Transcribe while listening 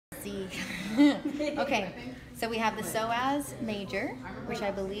see. Okay, so we have the psoas major, which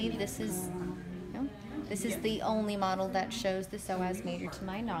I believe this is the only model that shows the psoas major to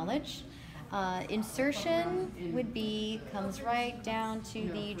my knowledge. Insertion comes right down to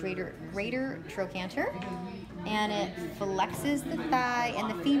the greater trochanter, and it flexes the thigh and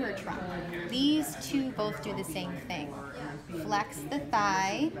the femur trunk. These two both do the same thing. Flex the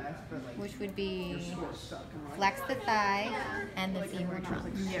thigh, which would be flex the thigh and the femur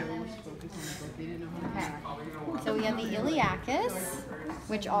trunk. Okay. So we have the iliacus,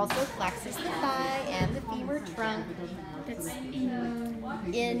 which also flexes the thigh and the femur trunk.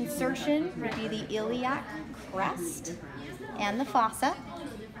 Insertion would be the iliac crest and the fossa.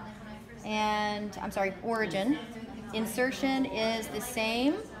 And, origin. Insertion is the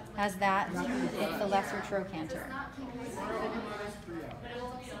same as that with the lesser trochanter.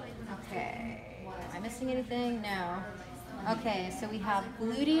 Okay, am I missing anything? No. Okay, so we have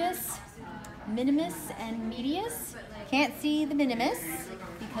gluteus, minimus, and medius. Can't see the minimus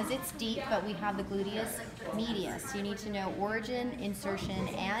because it's deep, but we have the gluteus medius. You need to know origin, insertion,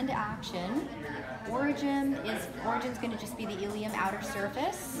 and action. Origin's going to just be the ilium outer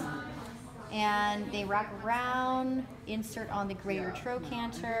surface, and they wrap around, insert on the greater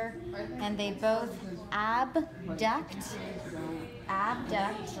trochanter, and they both abduct,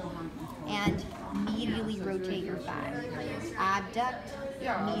 and medially rotate your thigh. Abduct,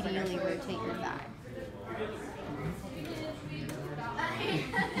 medially rotate your thigh.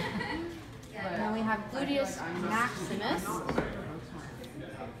 Now we have gluteus maximus. I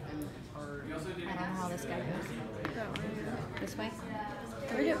don't know how this guy goes. This way?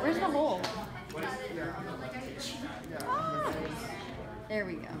 Where's the hole? Ah, there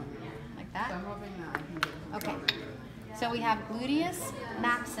we go. Like that? Okay. So we have gluteus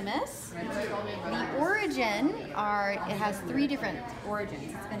maximus. The origin it has three different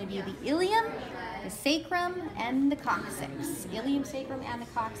origins. It's going to be the ilium, the sacrum, and the coccyx. Ilium, sacrum, and the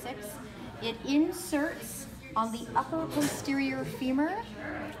coccyx. It inserts on the upper posterior femur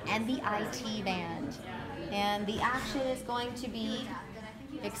and the IT band. And the action is going to be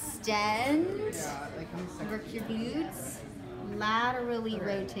extend, work your glutes, laterally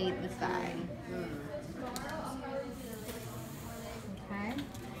rotate the thigh. Okay.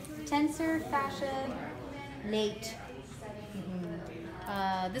 Tensor fascia late.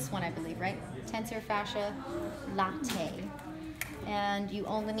 This one I believe, right? Tensor fascia latae. And you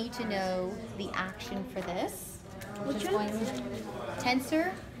only need to know the action for this. Which is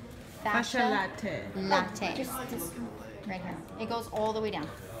tensor fascia latae. Just right here. It goes all the way down.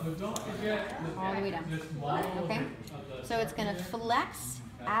 All the way down. Okay? So it's going to flex,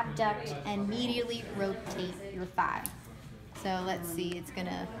 abduct, and medially rotate your thigh. So let's see. It's going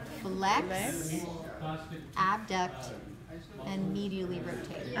to flex, abduct, and medially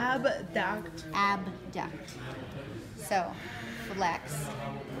rotate. Abduct. Abduct. So flex,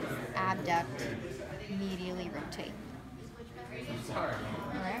 abduct, medially rotate. All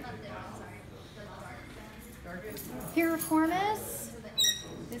right. Piriformis.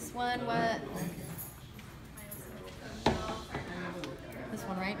 This one, what? This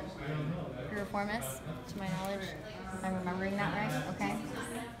one, right? Piriformis, to my knowledge. I'm remembering that right? Okay.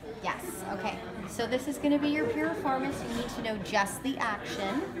 Yes, okay. So this is going to be your piriformis. You need to know just the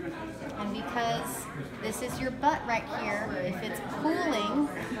action. And because this is your butt right here, if it's pulling,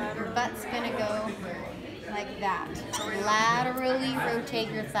 your butt's going to go like that. Laterally rotate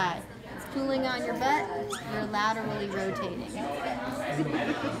your thigh. It's pulling on your butt, you're laterally rotating. Okay.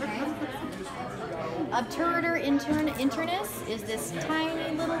 Obturator internus is this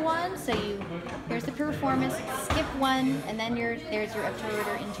tiny little one. So here's the piriformis, skip one, and then there's your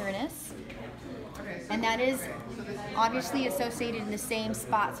obturator internus. And that is obviously associated in the same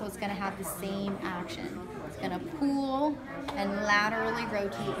spot, so it's going to have the same action. It's going to pull and laterally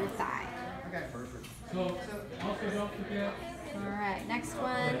rotate your thigh. Okay, perfect. So also don't forget. All right, next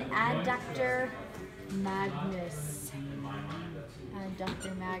one, adductor magnus.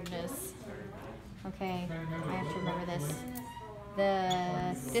 Adductor magnus. Okay, I have to remember this.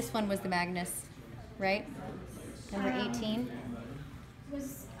 This one was the magnus, right? Number 18.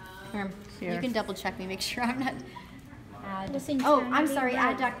 Here. You can double check me, make sure I'm not. Oh, I'm sorry,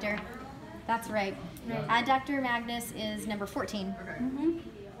 adductor. That's right. Adductor magnus is number 14.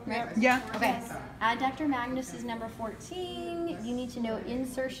 Right? Yeah. Okay. Adductor magnus is number 14. You need to know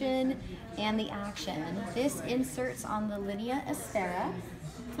insertion and the action. This inserts on the linea aspera.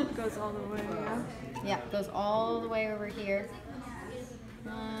 It goes all the way, yeah? Yeah, it goes all the way over here.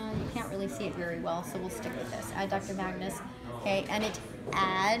 You can't really see it very well, so we'll stick with this. Adductor magnus. Okay, and it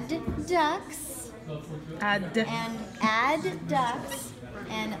adducts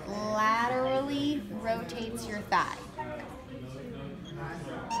and rotates your thigh.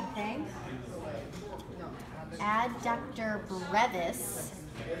 Okay? Adductor brevis.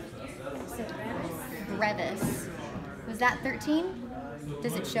 Brevis. Was that 13?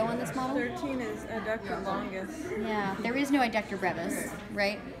 Does it show on this model? 13 is adductor longus. Yeah, there is no adductor brevis,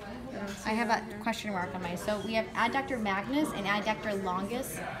 right? I have a question mark on mine. So we have adductor magnus and adductor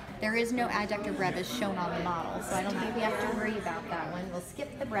longus. There is no adductor brevis shown on the model, so I don't think we have to worry about that one. We'll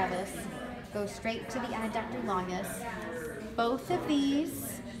skip the brevis, go straight to the adductor longus. Both of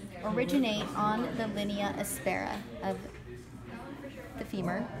these originate on the linea aspera of the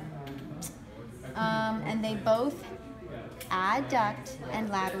femur, and they both adduct and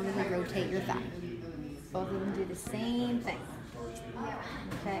laterally rotate your thigh. Both of them do the same thing.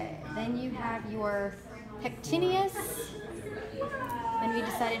 Okay, then you have your pectineus, and we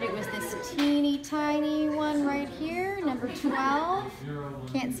decided it was this teeny tiny one right here, number 12.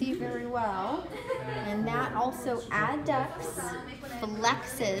 Can't see very well. And that also adducts,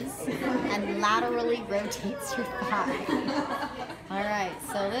 flexes, and laterally rotates your thigh. All right,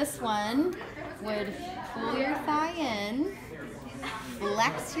 so this one would pull your thigh in,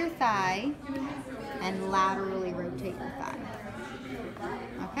 flex your thigh, and laterally rotate your thigh.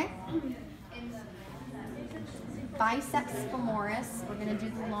 Okay? Biceps femoris, we're going to do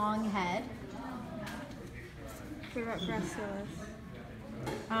the long head. What about gracilis?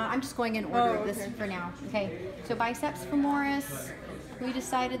 I'm just going in order of this for now. Okay, so biceps femoris, we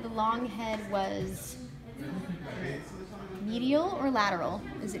decided the long head was medial or lateral?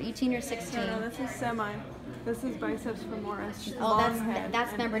 Is it 18 or 16? No, this is semi. This is biceps femoris. Oh,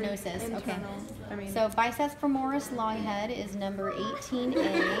 that's membranosus. Okay. So biceps femoris long head is number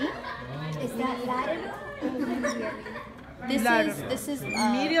 18A. Is that lateral? This is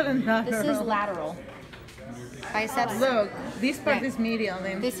medial and lateral. This is lateral. Biceps. Look, this part is medial.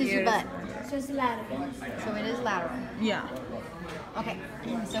 And this is your butt. So it's lateral. So it is lateral. Yeah. Okay.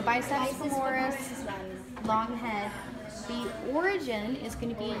 So biceps femoris long head. The origin is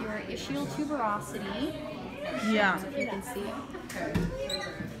going to be your ischial tuberosity. Yeah. If you can see it.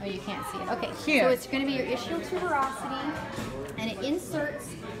 Oh, you can't see it. Okay. Here. So it's going to be your ischial tuberosity, and it inserts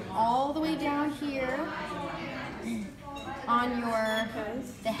all the way down here on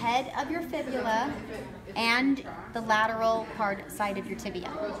the head of your fibula and the lateral side of your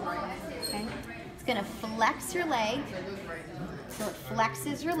tibia. Okay. It's going to flex your leg, so it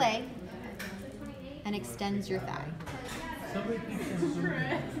flexes your leg and extends your thigh.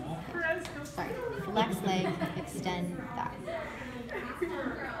 Sorry, flex leg, extend thigh.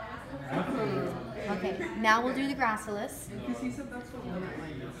 Okay, now we'll do the gracilis.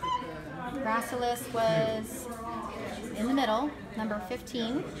 Gracilis was in the middle, number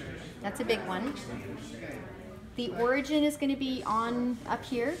 15. That's a big one. The origin is going to be up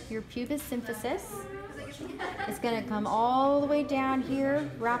here, your pubis symphysis. It's going to come all the way down here,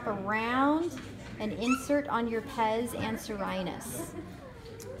 wrap around, and insert on your pes anserinus.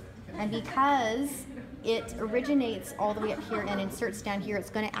 And because it originates all the way up here and inserts down here,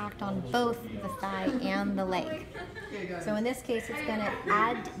 it's going to act on both the thigh and the leg. So in this case, it's going to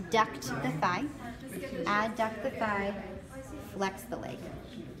adduct the thigh, flex the leg.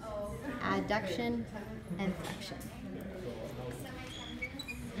 Adduction and flexion.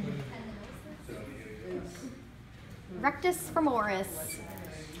 Rectus femoris,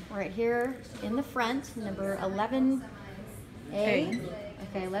 right here in the front, number 11A.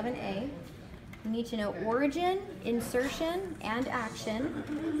 Okay, 11A. You need to know origin, insertion, and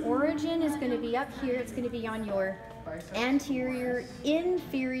action. Origin is going to be up here. It's going to be on your anterior,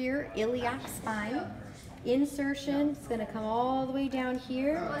 inferior iliac spine. Insertion is going to come all the way down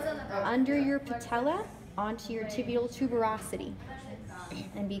here, under your patella, onto your tibial tuberosity.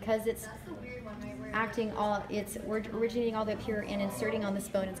 And because it's originating all the way up here and inserting on this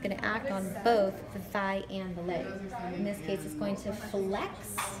bone, it's going to act on both the thigh and the leg. In this case, it's going to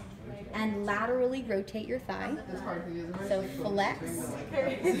flex and laterally rotate your thigh. So flex,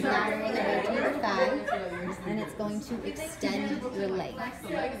 laterally rotate your thigh, and it's going to extend your leg.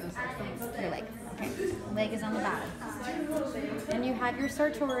 Your leg. Okay. Leg is on the bottom. And you have your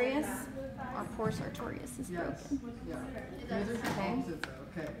sartorius. Our poor sartorius is broken. Okay.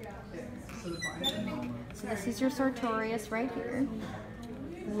 So this is your sartorius right here.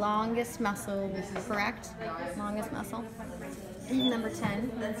 Longest muscle, correct? Longest muscle. Number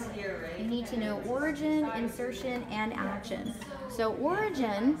 10. You need to know origin, insertion, and action. So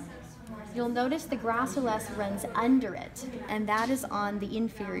origin, you'll notice the gracilis runs under it, and that is on the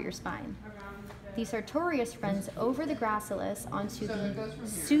inferior spine. The sartorius runs over the gracilis onto the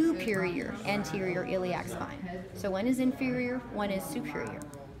superior anterior iliac spine. So one is inferior, one is superior.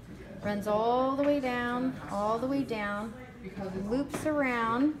 runs all the way down, loops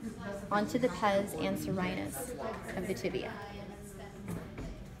around onto the pes and serinus of the tibia.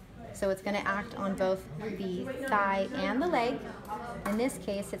 So it's going to act on both the thigh and the leg. In this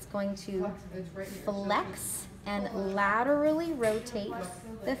case, it's going to flex and laterally rotate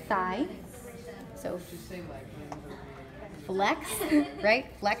the thigh. So flex, right?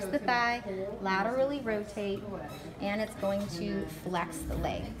 Flex the thigh, laterally rotate, and it's going to flex the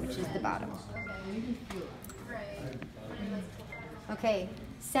leg, which is the bottom. Okay,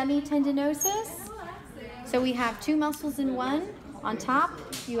 semitendinosus. So we have two muscles in one. On top,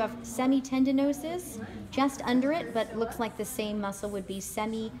 you have semitendinosus. Just under it, but looks like the same muscle, would be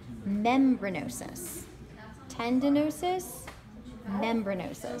semimembranosus. Tendinosus,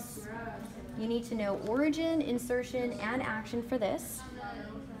 membranosus. You need to know origin, insertion, and action for this.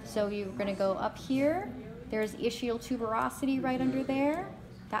 So you're going to go up here. There's ischial tuberosity right under there.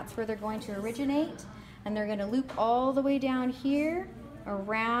 That's where they're going to originate. And they're going to loop all the way down here,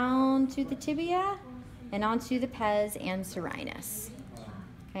 around to the tibia, and onto the pes and serinus.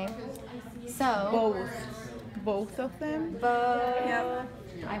 Okay? So... Both of them? Both. Yep.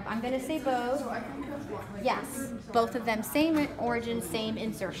 I'm going to say both. Yes, both of them, same origin, same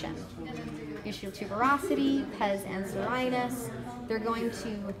insertion. Ischial tuberosity, pes and serinus. They're going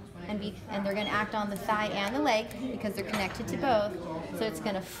to they're going to act on the thigh and the leg because they're connected to both. So it's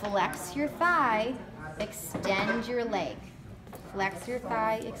going to flex your thigh, extend your leg. Flex your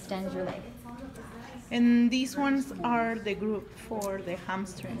thigh, extend your leg. And these ones are the group for the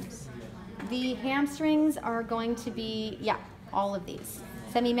hamstrings. The hamstrings are going to be, yeah, all of these.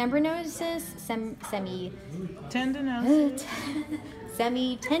 Semimembranosus, Tendinosis.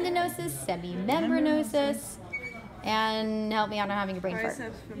 semitendinosus, semimembranosus, and help me out, I'm having a brain fart.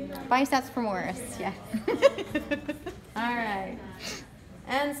 Biceps femoris, yeah. All right.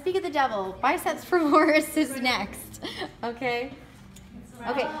 And speak of the devil, biceps femoris is next, okay?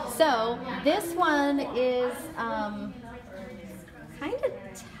 Okay, so this one is kind of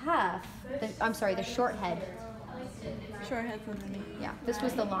tough. The short head. Short head from the knee. Yeah, this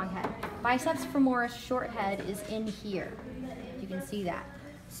was the long head. Biceps femoris short head is in here. You can see that.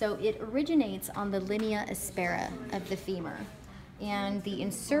 So it originates on the linea aspera of the femur. And the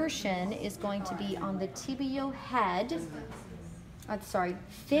insertion is going to be on the tibial head,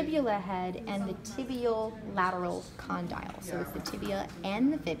 fibula head and the tibial lateral condyle. So it's the tibia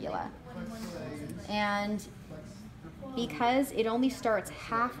and the fibula. And because it only starts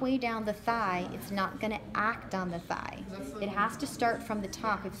halfway down the thigh, it's not going to act on the thigh. It has to start from the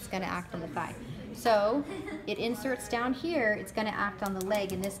top if it's going to act on the thigh. So it inserts down here, it's going to act on the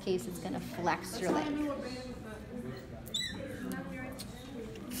leg. In this case, it's going to flex your leg.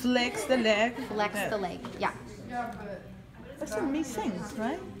 Flex the leg. Flex the leg, yeah. That's what me sings,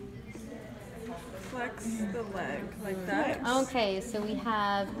 right? Flex the leg, like that. Okay, so we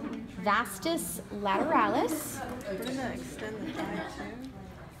have vastus lateralis. Wouldn't that extend the thigh too?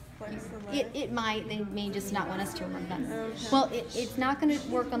 Flex the leg? It might, they may just not want us to remember that. Okay. Well, it's not going to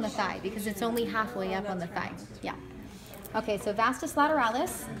work on the thigh because it's only halfway up on the thigh. Yeah. Okay, so vastus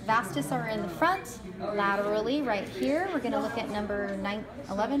lateralis. Vastus are in the front, laterally right here. We're going to look at number 11,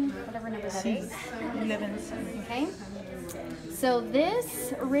 whatever number that is. 11. Okay. So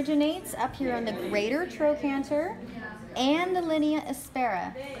this originates up here on the greater trochanter and the linea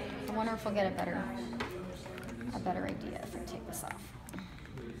aspera. I wonder if we'll get a better idea if I take this off.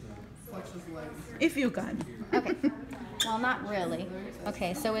 If you can. Okay. Well, not really.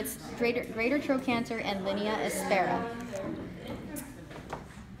 Okay, so it's greater trochanter and linea aspera.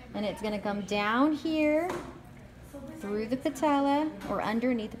 And it's going to come down here through the patella or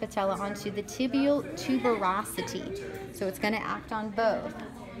underneath the patella onto the tibial tuberosity. So it's going to act on both.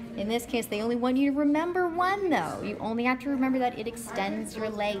 In this case, they only want you to remember one, though. You only have to remember that it extends your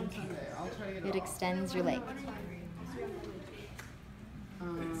leg. It extends your leg.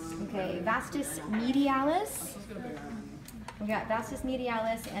 Okay, vastus medialis. We got vastus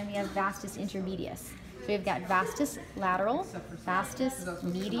medialis and we have vastus intermedius. So we've got vastus lateral, vastus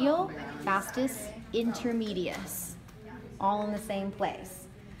medial, vastus intermedius, all in the same place.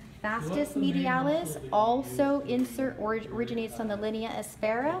 Vastus medialis also originates on the linea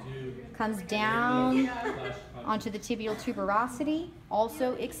aspera, comes down onto the tibial tuberosity,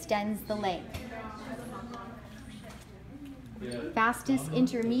 also extends the leg. Vastus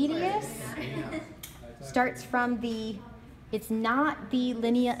intermedius starts from it's not the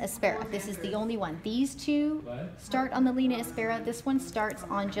linea aspera. This is the only one. These two start on the linea aspera. This one starts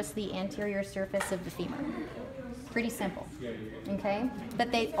on just the anterior surface of the femur. Pretty simple, okay?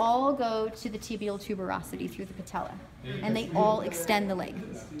 But they all go to the tibial tuberosity through the patella, and they all extend the leg.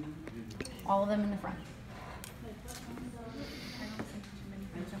 all of them in the front.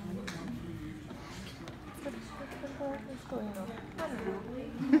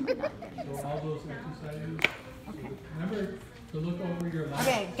 So all those exercises. Remember to look over your lap.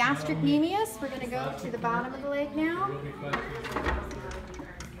 Okay, gastrocnemius. We're going to go to the bottom of the leg now. Will be flexible.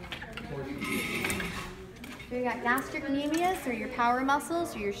 So you got gastrocnemius, or your power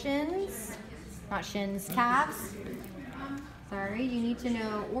muscles, or your shins. Not shins, calves. Sorry, you need to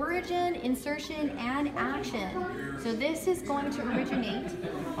know origin, insertion, and action. So this is going to originate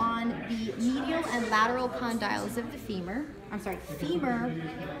on the medial and lateral condyles of the femur. I'm sorry, femur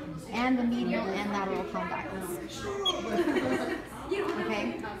and the medial and lateral condyles.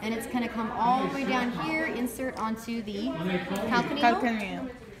 Okay, and it's going to come all the way down here, insert onto the calcaneal.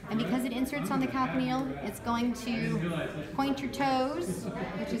 And because it inserts on the calcaneal, it's going to point your toes,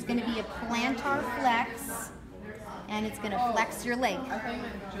 which is going to be a plantar flex. And it's going to flex your leg.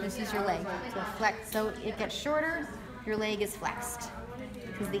 This is your leg. So flex. So it gets shorter, your leg is flexed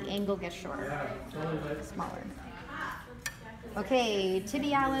because the angle gets shorter, smaller. Okay,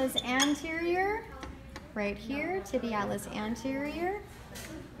 tibialis anterior, right here, tibialis anterior.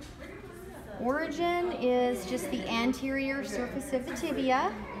 Origin is just the anterior surface of the tibia.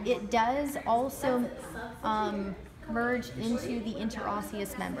 It does also merge into the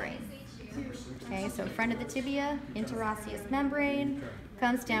interosseous membrane. Okay, so front of the tibia, interosseous membrane,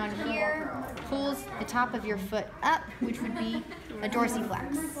 comes down here, pulls the top of your foot up, which would be a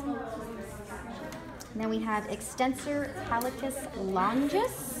dorsiflex. And then we have extensor hallucis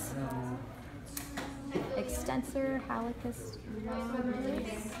longus. Extensor hallucis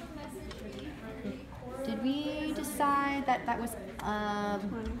longus. Did we decide that that was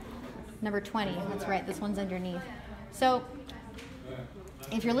number 20? That's right, this one's underneath. So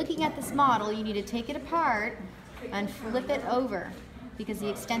if you're looking at this model, you need to take it apart and flip it over because the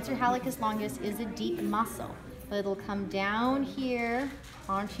extensor hallucis longus is a deep muscle. But it'll come down here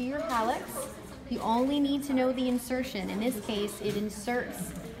onto your hallux. You only need to know the insertion. In this case, it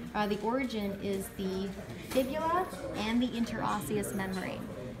inserts, the origin is the fibula and the interosseous membrane.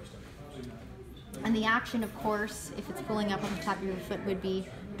 And the action, of course, if it's pulling up on the top of your foot, would be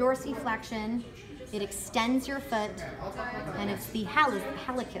dorsiflexion. It extends your foot, and it's the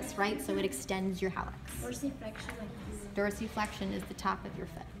hallucis, right? So it extends your hallux. Dorsiflexion like this. Dorsiflexion is the top of your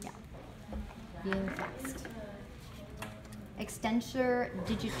foot, yeah, being flexed. Extensor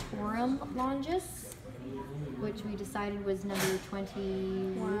digitorum longus, which we decided was number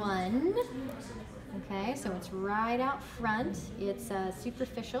 21. Okay, so it's right out front. It's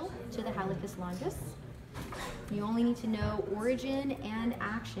superficial to the hallucis longus. You only need to know origin and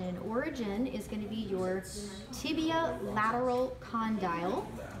action. Origin is going to be your tibia lateral condyle,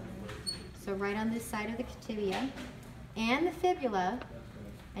 so right on this side of the tibia, and the fibula,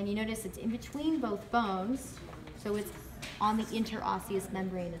 and you notice it's in between both bones, so it's on the interosseous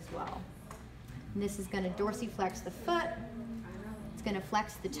membrane as well. And this is going to dorsiflex the foot. It's going to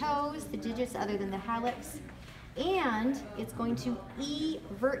flex the toes, the digits other than the hallux, and it's going to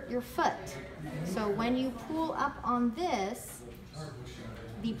evert your foot. So when you pull up on this,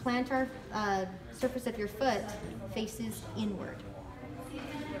 the plantar surface of your foot faces inward.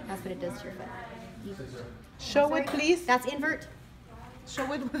 That's what it does to your foot. Evert. Show it, please. That's invert.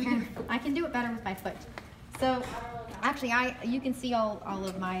 Show it with you. I can do it better with my foot. So actually, you can see all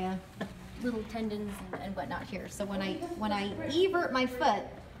of my little tendons and whatnot here. So when I evert my foot,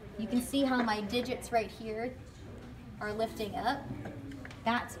 you can see how my digits right here are lifting up.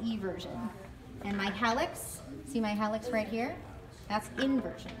 That's eversion. And my hallux, see my hallux right here? That's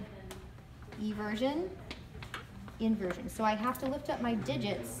inversion. Eversion, inversion. So I have to lift up my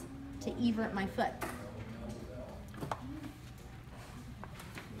digits to evert my foot.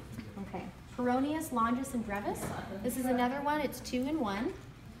 Okay, peroneus, longus, and brevis. This is another one. It's 2 in 1.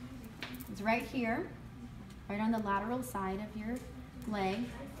 It's right here, right on the lateral side of your leg.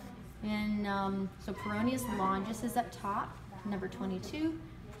 And so peroneus longus is up top, number 22.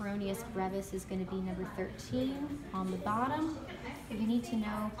 Peroneus brevis is going to be number 13 on the bottom. If you need to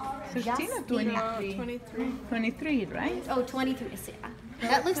know 13 or 23? 23. 23, right? Oh, 23. See,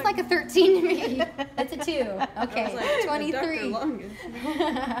 that looks like a 13 to me. That's a 2. Okay, Like, 23. longest.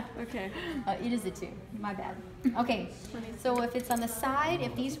 Okay. It is a 2. My bad. Okay, so if it's on the side,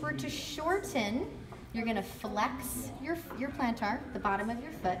 if these were to shorten, you're going to flex your plantar, the bottom of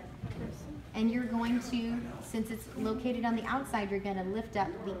your foot, and you're going to, since it's located on the outside, you're going to lift up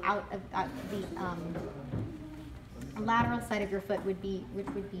the lateral side of your foot, which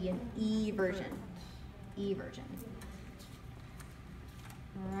would be an eversion. Eversion.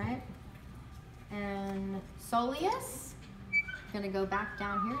 All right. And soleus. We're going to go back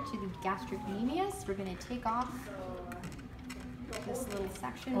down here to the gastrocnemius. We're going to take off this little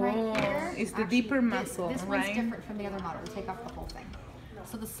section right here. It's the deeper muscle, this right? one's different from the other model. We'll take off the whole thing.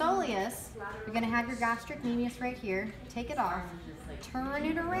 So the soleus, you're going to have your gastrocnemius right here. Take it off, turn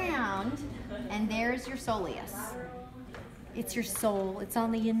it around, and there's your soleus. It's your soul. It's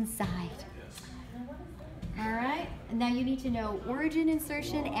on the inside. All right, and now you need to know origin,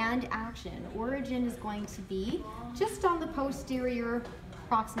 insertion, and action. Origin is going to be just on the posterior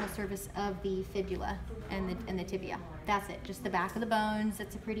proximal surface of the fibula and the tibia. That's it, just the back of the bones.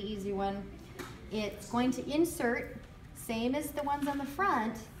 It's a pretty easy one. It's going to insert, same as the ones on the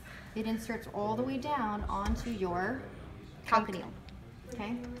front, it inserts all the way down onto your calcaneal,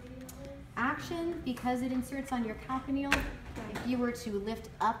 okay? Action, because it inserts on your calcaneal, if you were to lift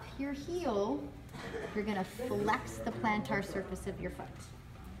up your heel, you're going to flex the plantar surface of your foot.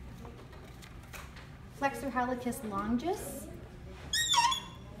 Flexor hallucis longus.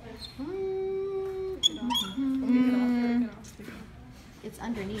 It's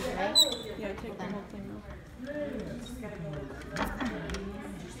underneath, right? Yeah, take the whole thing off.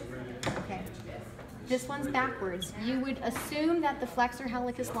 Okay. This one's backwards. You would assume that the flexor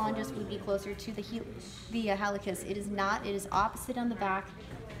hallucis longus would be closer to the hallucis. It is not. It is opposite on the back.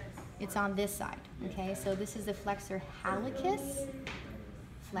 It's on this side. Okay, so this is the flexor hallucis,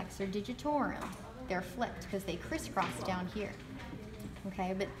 flexor digitorum. They're flipped because they crisscross down here.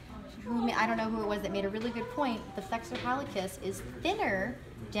 Okay, but I don't know who it was that made a really good point. The flexor hallucis is thinner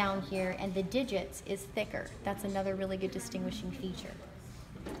down here and the digits is thicker. That's another really good distinguishing feature.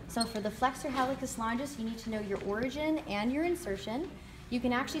 So for the flexor hallucis longus, you need to know your origin and your insertion. You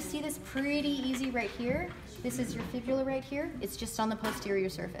can actually see this pretty easy right here. This is your fibula right here. It's just on the posterior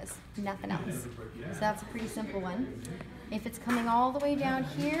surface, nothing else. So that's a pretty simple one. If it's coming all the way down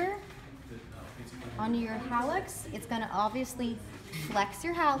here onto your hallux, it's going to obviously flex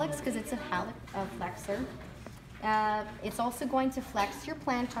your hallux because it's a flexor. It's also going to flex your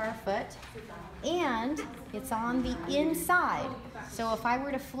plantar foot, and it's on the inside. So if I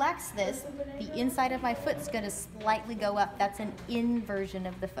were to flex this, the inside of my foot's going to slightly go up. That's an inversion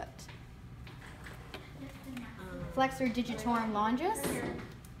of the foot. Flexor digitorum longus,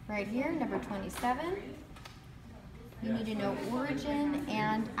 right here, number 27. You need to know origin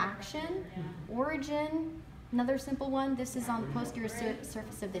and action. Origin, another simple one. This is on the posterior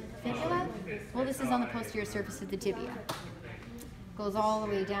surface of the fibula. Well, this is on the posterior surface of the tibia. Goes all the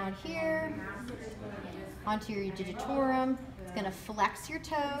way down here onto your digitorum. It's going to flex your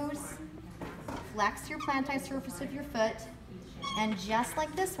toes, flex your plantar surface of your foot, and just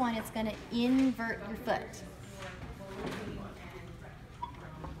like this one, it's going to invert your foot.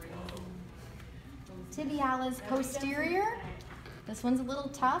 Tibialis posterior. This one's a little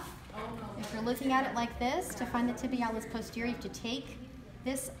tough. If you're looking at it like this, to find the tibialis posterior, you have to take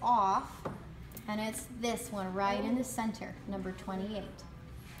this off, and it's this one right in the center, number 28.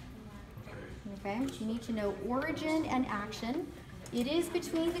 Okay, you need to know origin and action. It is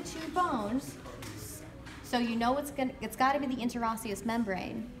between the two bones, so you know it's got to be the interosseous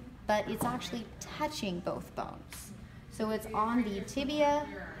membrane, but it's actually touching both bones. So it's on the tibia,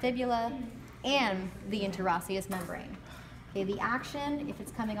 fibula, and the interosseous membrane. Okay, the action, if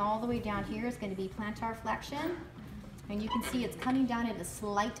it's coming all the way down here, is going to be plantar flexion, and you can see it's coming down at a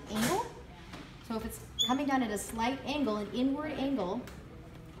slight angle. So if it's coming down at a slight angle, an inward angle,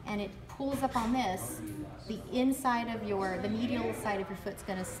 and it pulls up on this, the inside of the medial side of your foot's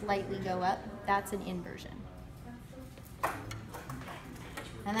going to slightly go up. That's an inversion.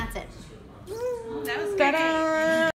 And that's it. Ta-da!